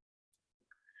you?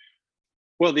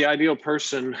 Well, the ideal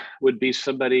person would be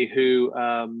somebody who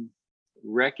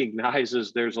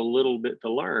recognizes there's a little bit to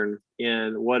learn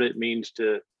in what it means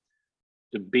to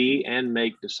be and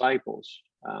make disciples.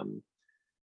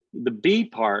 The B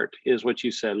part is what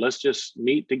you said. Let's just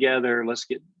meet together. Let's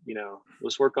get,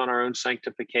 let's work on our own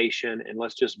sanctification, and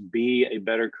let's just be a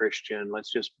better Christian.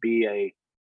 Let's just be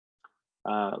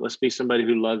let's be somebody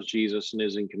who loves Jesus and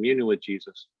is in communion with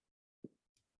Jesus.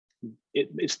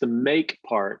 It's the make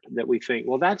part that we think,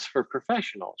 well, that's for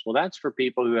professionals. Well, that's for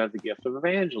people who have the gift of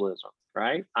evangelism,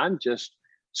 right? I'm just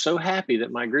so happy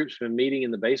that my group's been meeting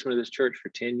in the basement of this church for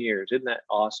 10 years. Isn't that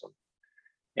awesome?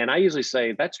 And I usually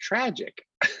say, that's tragic.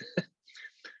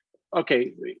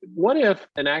 Okay, what if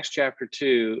in Acts chapter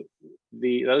 2,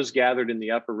 those gathered in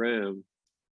the upper room,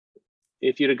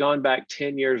 if you'd have gone back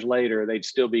 10 years later, they'd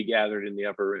still be gathered in the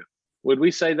upper room? Would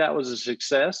we say that was a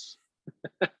success?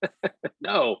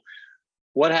 No.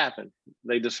 What happened?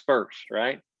 They dispersed,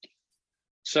 right?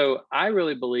 So I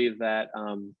really believe that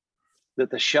that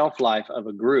the shelf life of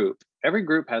a group, every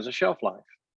group has a shelf life.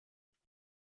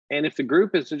 And if the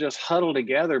group is to just huddle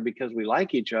together because we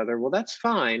like each other, well, that's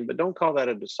fine, but don't call that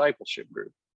a discipleship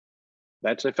group.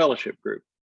 That's a fellowship group.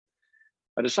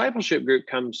 A discipleship group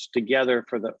comes together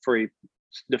for a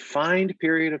defined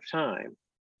period of time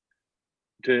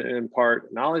to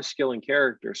impart knowledge, skill, and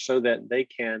character so that they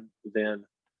can then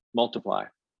multiply.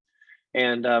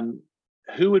 And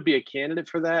who would be a candidate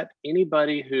for that?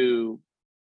 Anybody who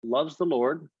loves the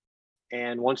Lord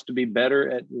and wants to be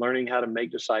better at learning how to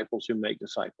make disciples who make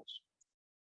disciples.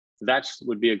 That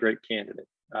would be a great candidate.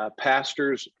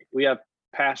 Pastors, we have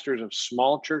pastors of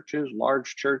small churches,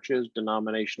 large churches,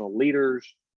 denominational leaders,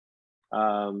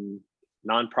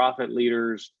 nonprofit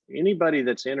leaders. Anybody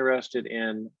that's interested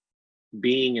in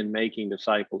being and making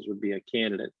disciples would be a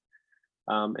candidate.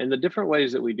 And the different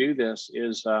ways that we do this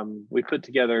is we put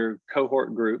together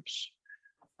cohort groups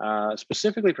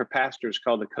specifically for pastors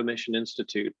called the Commission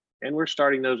Institute. And we're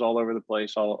starting those all over the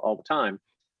place all the time.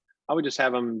 I would just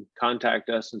have them contact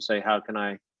us and say, how can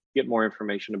I get more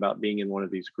information about being in one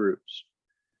of these groups?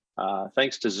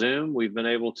 Thanks to Zoom, we've been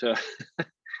able to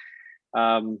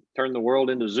turn the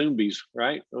world into Zoombies,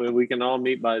 right? We can all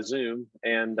meet by Zoom,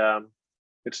 and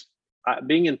it's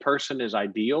being in person is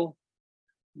ideal,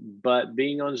 but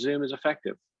being on Zoom is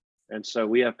effective. And so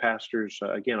we have pastors,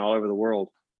 again, all over the world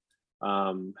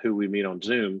who we meet on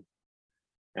Zoom,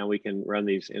 and we can run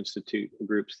these institute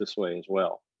groups this way as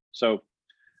well. So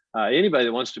anybody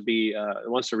that wants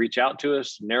to reach out to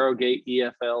us,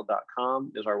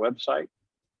 narrowgateefl.com is our website.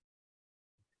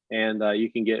 And you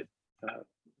can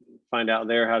find out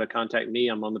there how to contact me.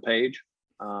 I'm on the page.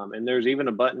 And there's even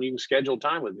a button you can schedule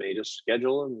time with me. Just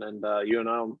schedule, and you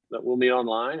and we'll meet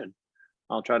online, and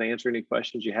I'll try to answer any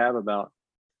questions you have about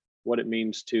what it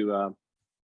means to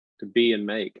be and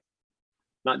make,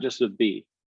 not just to be.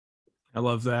 I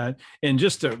love that. And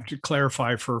just to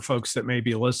clarify for folks that may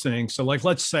be listening, so like,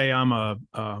 let's say I'm a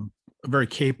very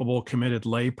capable, committed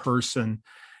lay person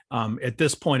At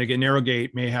this point, again,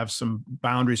 Narrowgate may have some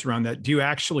boundaries around that. Do you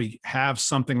actually have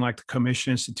something like the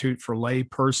Commission Institute for lay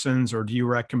persons, or do you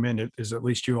recommend it? Is at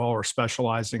least you all are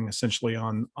specializing essentially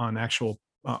on actual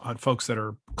on folks that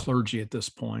are clergy at this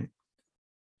point?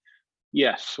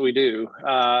 Yes, we do.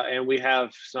 And we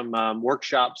have some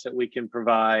workshops that we can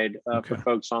provide for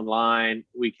folks online.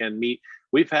 We can meet.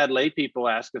 We've had lay people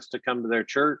ask us to come to their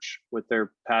church with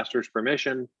their pastor's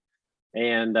permission.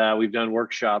 And we've done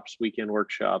workshops, weekend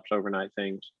workshops, overnight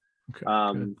things.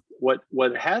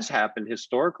 What has happened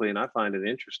historically, and I find it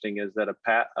interesting, is that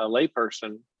a lay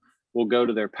person will go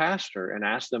to their pastor and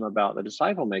ask them about the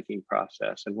disciple making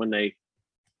process. And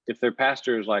if their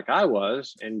pastor is like I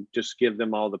was, and just give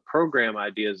them all the program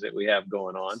ideas that we have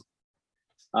going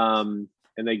on,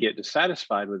 and they get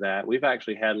dissatisfied with that, we've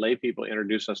actually had lay people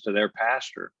introduce us to their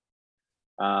pastor.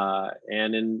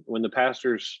 When the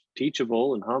pastor's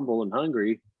teachable and humble and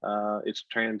hungry, it's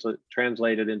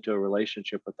translated into a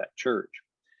relationship with that church.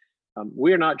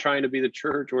 We are not trying to be the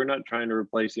church. We're not trying to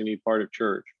replace any part of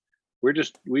church. We've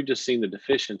just seen the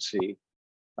deficiency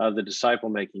of the disciple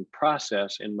making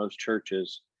process in most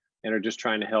churches, and are just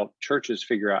trying to help churches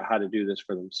figure out how to do this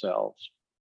for themselves.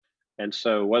 And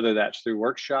so whether that's through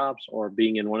workshops or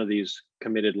being in one of these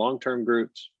committed long-term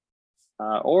groups,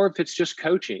 or if it's just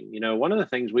coaching, one of the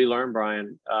things we learned,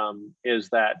 Brian, is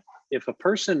that if a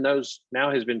person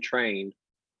has been trained,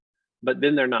 but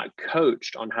then they're not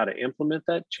coached on how to implement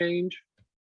that change,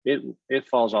 it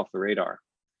falls off the radar.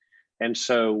 And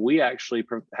so we actually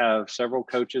have several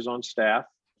coaches on staff,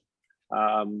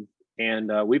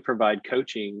 and we provide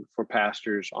coaching for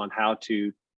pastors on how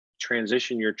to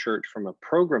transition your church from a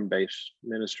program-based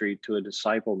ministry to a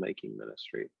disciple-making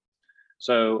ministry.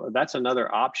 So that's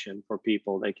another option for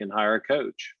people. They can hire a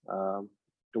coach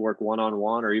to work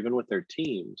one-on-one or even with their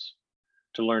teams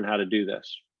to learn how to do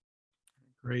this.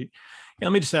 Great. Yeah,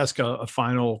 let me just ask a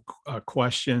final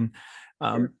question.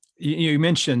 Sure. You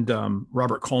mentioned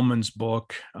Robert Coleman's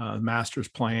book, Master's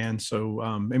Plan.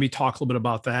 So maybe talk a little bit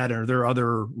about that. Are there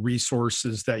other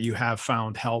resources that you have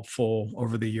found helpful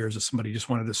over the years if somebody just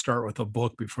wanted to start with a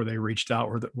book before they reached out,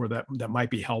 where that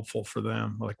might be helpful for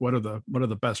them? Like what are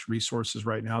the best resources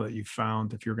right now that you've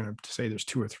found, if you're going to say there's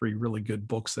 2 or 3 really good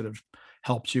books that have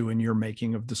helped you in your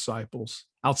making of disciples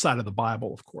outside of the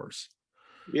Bible, of course?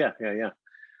 Yeah.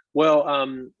 Well,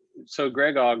 so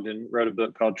Greg Ogden wrote a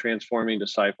book called Transforming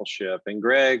Discipleship. And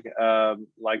Greg,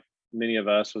 like many of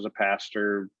us, was a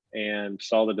pastor and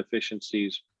saw the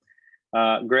deficiencies.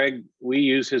 Greg, we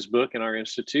use his book in our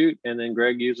institute, and then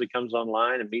Greg usually comes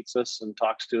online and meets us and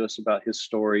talks to us about his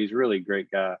story. He's a really great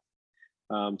guy.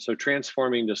 So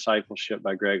Transforming Discipleship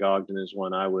by Greg Ogden is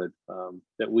one I would,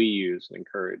 that we use and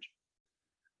encourage.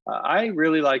 I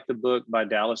really like the book by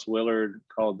Dallas Willard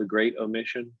called The Great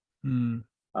Omission.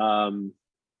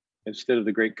 Instead of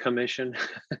the Great Commission.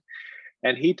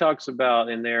 And he talks about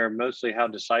in there mostly how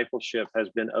discipleship has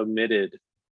been omitted.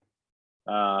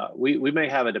 We may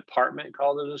have a department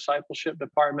called the discipleship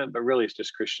department, but really it's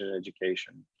just Christian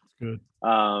education. Good.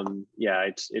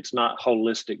 It's not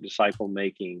holistic disciple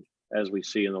making as we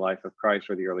see in the life of Christ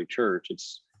or the early church.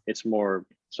 It's more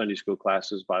Sunday school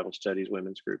classes, Bible studies,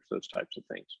 women's groups, those types of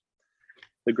things.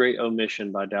 The Great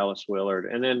Omission by Dallas Willard.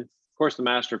 And then of course, the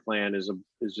Master Plan is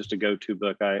just a go-to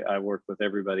book I work with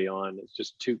everybody on. It's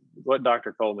just what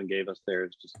Dr. Coleman gave us there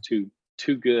is just too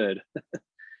good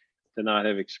to not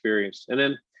have experienced. And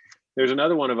then there's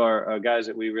another one of our guys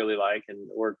that we really like and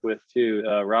work with too,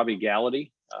 Robbie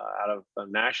Gallaty out of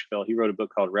Nashville. He wrote a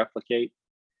book called Replicate,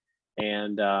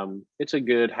 and it's a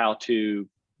good how-to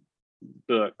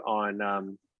book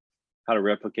on how to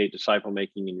replicate disciple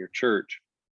making in your church.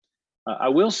 I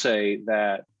will say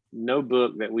that no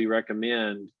book that we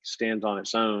recommend stands on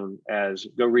its own as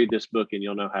go read this book and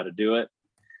you'll know how to do it.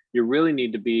 You really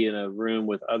need to be in a room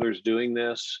with others doing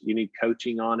this. You need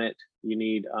coaching on it. You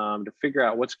need to figure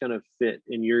out what's going to fit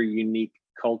in your unique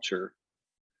culture.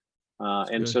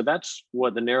 So that's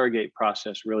what the Narrowgate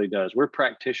process really does. We're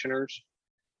practitioners.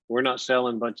 We're not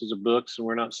selling bunches of books, and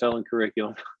we're not selling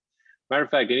curriculum. Matter of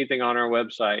fact, anything on our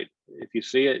website, if you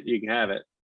see it, you can have it.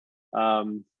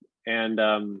 And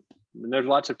there's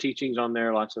lots of teachings on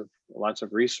there, lots of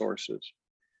resources.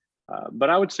 But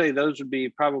I would say those would be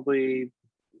probably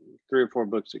 3 or 4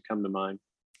 books that come to mind.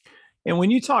 And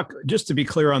when you talk, just to be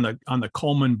clear on the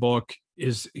Coleman book,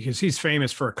 is because he's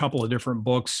famous for a couple of different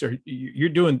books.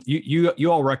 You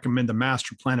all recommend the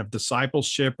Master Plan of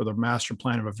Discipleship or the Master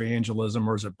Plan of Evangelism,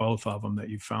 or is it both of them that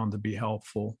you found to be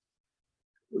helpful?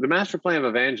 The Master Plan of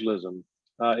Evangelism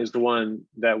is the one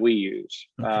that we use.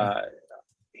 Okay.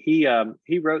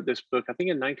 He wrote this book, I think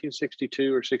in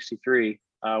 1962 or 63,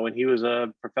 when he was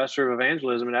a professor of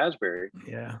evangelism at Asbury.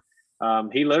 Yeah.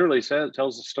 He literally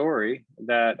tells the story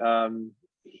that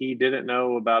he didn't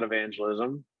know about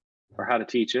evangelism or how to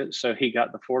teach it. So he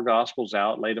got the 4 Gospels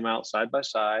out, laid them out side by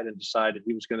side, and decided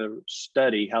he was going to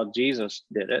study how Jesus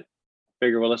did it.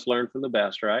 Figure, well, let's learn from the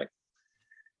best, right?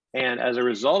 And as a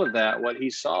result of that, what he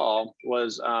saw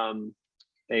was an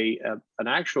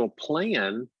actual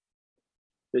plan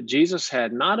that Jesus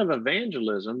had, not of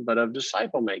evangelism, but of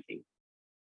disciple making.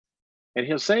 And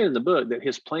he'll say in the book that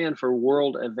his plan for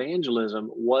world evangelism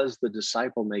was the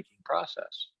disciple making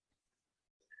process.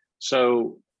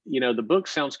 So, the book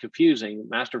sounds confusing,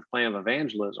 Master Plan of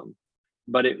Evangelism,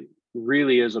 but it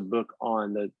really is a book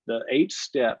on the 8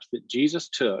 steps that Jesus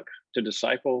took to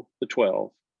disciple the 12.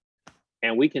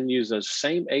 And we can use those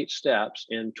same 8 steps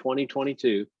in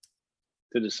 2022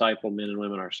 to disciple men and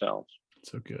women ourselves.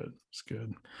 So good. It's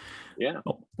good. Yeah.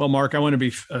 Well, Mark, I want to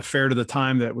be fair to the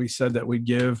time that we said that we'd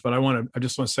give, but I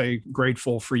just want to say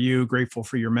grateful for you, grateful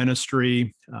for your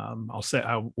ministry. I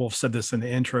will have said this in the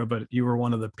intro, but you were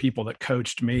one of the people that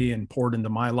coached me and poured into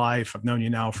my life. I've known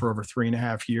you now for over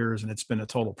 3.5 years, and it's been a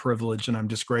total privilege. And I'm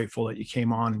just grateful that you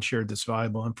came on and shared this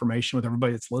valuable information with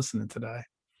everybody that's listening today.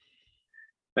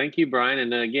 Thank you, Brian.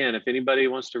 And again, if anybody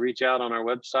wants to reach out on our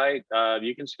website,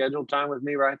 you can schedule time with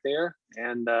me right there,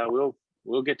 and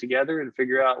we'll get together and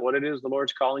figure out what it is the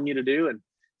Lord's calling you to do. And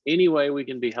any way we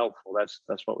can be helpful, that's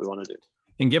what we want to do.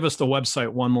 And give us the website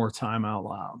one more time out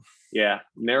loud. Yeah.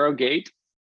 Narrow Gate,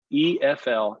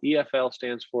 EFL. EFL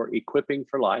stands for Equipping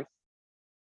for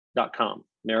Life.com.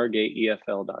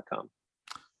 NarrowGateEFL.com.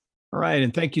 All right.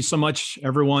 And thank you so much,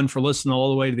 everyone, for listening all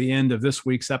the way to the end of this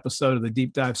week's episode of the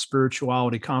Deep Dive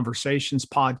Spirituality Conversations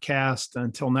podcast.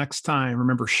 Until next time,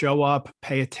 remember, show up,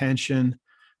 pay attention.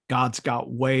 God's got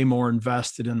way more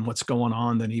invested in what's going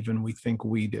on than even we think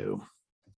we do.